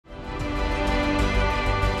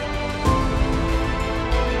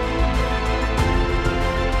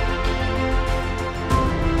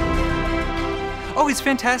it's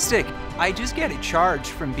fantastic. I just get a charge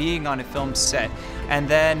from being on a film set and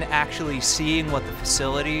then actually seeing what the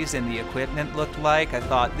facilities and the equipment looked like. I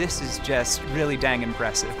thought, this is just really dang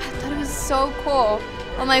impressive. I thought it was so cool.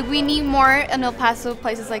 I'm like, we need more in El Paso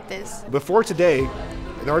places like this. Before today,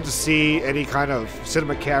 in order to see any kind of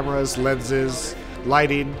cinema cameras, lenses,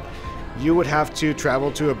 lighting, you would have to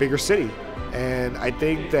travel to a bigger city. And I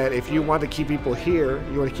think that if you want to keep people here,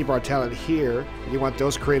 you want to keep our talent here, and you want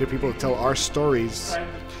those creative people to tell our stories,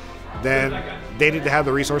 then they need to have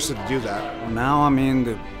the resources to do that. Now, I mean,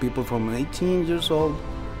 the people from 18 years old,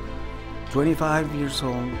 25 years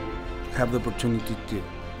old, have the opportunity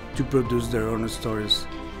to produce their own stories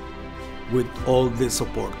with all this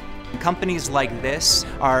support. Companies like this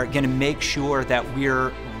are going to make sure that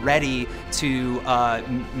we're ready to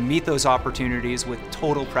meet those opportunities with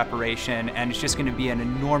total preparation, and it's just going to be an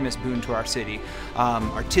enormous boon to our city,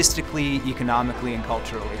 artistically, economically, and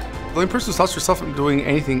culturally. The only person who stops yourself from doing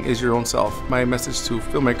anything is your own self. My message to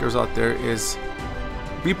filmmakers out there is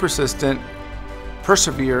be persistent,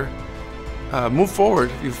 persevere, move forward.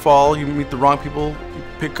 If you fall, you meet the wrong people, you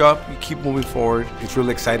pick up, you keep moving forward. It's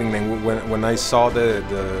really exciting, and when I saw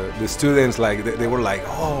the students, like they were like,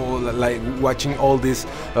 oh, like watching all these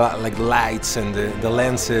like lights and the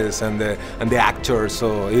lenses and the actors.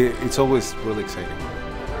 So it's always really exciting.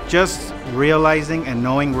 Just realizing and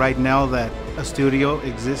knowing right now that a studio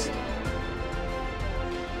exists,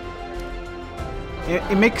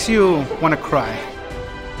 it makes you want to cry.